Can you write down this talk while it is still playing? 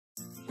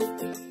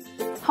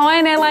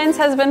Hawaiian Airlines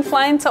has been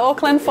flying to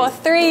Auckland for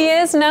 3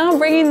 years now,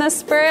 bringing the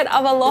spirit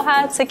of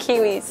aloha to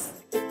Kiwis.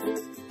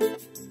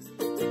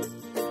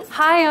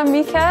 Hi, I'm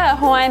Mika, a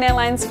Hawaiian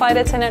Airlines flight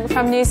attendant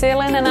from New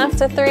Zealand, and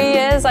after 3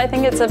 years, I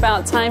think it's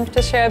about time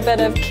to share a bit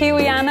of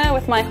Kiwiana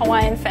with my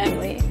Hawaiian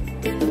family.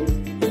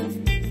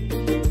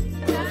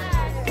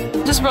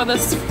 Just brought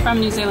this from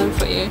New Zealand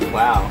for you.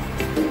 Wow,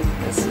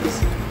 this is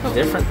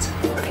different.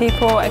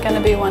 People are going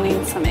to be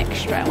wanting some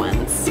extra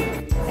ones.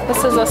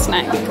 This is a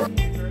snack.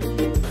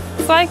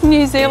 It's like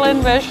New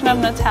Zealand version of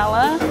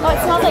Nutella. Oh, it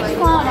smells like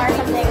plum or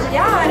something.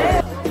 Yeah,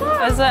 it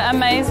is. Is it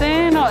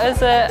amazing or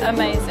is it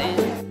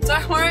amazing?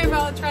 Don't worry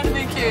about trying to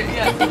be cute,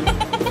 yeah.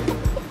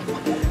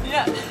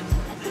 Yeah.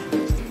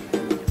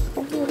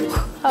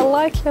 I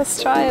like your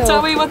style.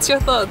 Tell me, what's your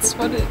thoughts?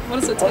 What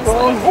does it taste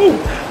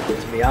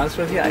like? To be honest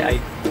with you,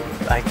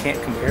 I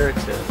can't compare it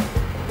to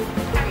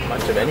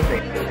much of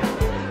anything.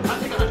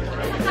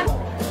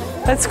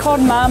 It's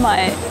called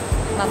Marmite.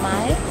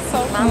 Marmite?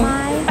 So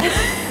Marmite?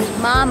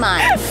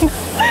 Marmite.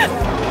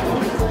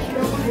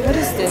 What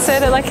is this?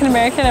 Said it like an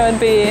American, it would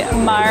be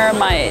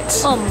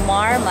Marmite. Oh,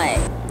 Marmite.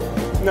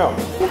 No,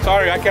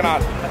 sorry, I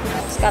cannot.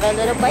 It's got a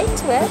little bite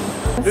to it.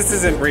 This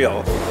isn't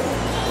real.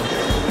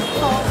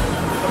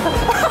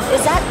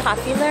 Is that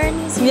popular in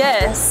New Zealand?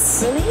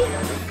 Yes. Really?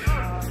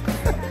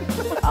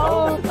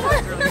 Oh.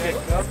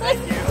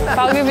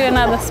 I'll give you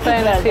another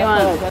spoon if you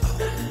want.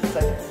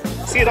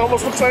 See, it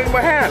almost looks like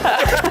my hand.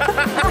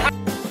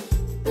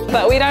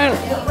 But we don't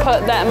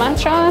put that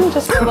much on,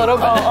 just a little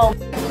bit.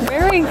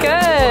 Very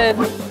good.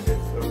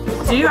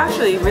 Do you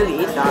actually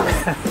really eat that?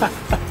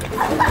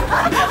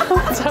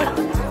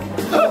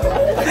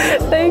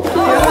 Thank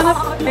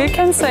you. You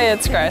can say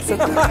it's gross.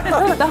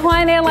 The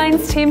Hawaiian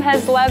Airlines team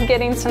has loved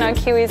getting to know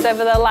Kiwis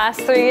over the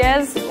last 3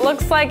 years.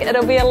 Looks like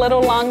it'll be a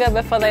little longer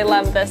before they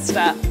love this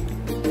stuff.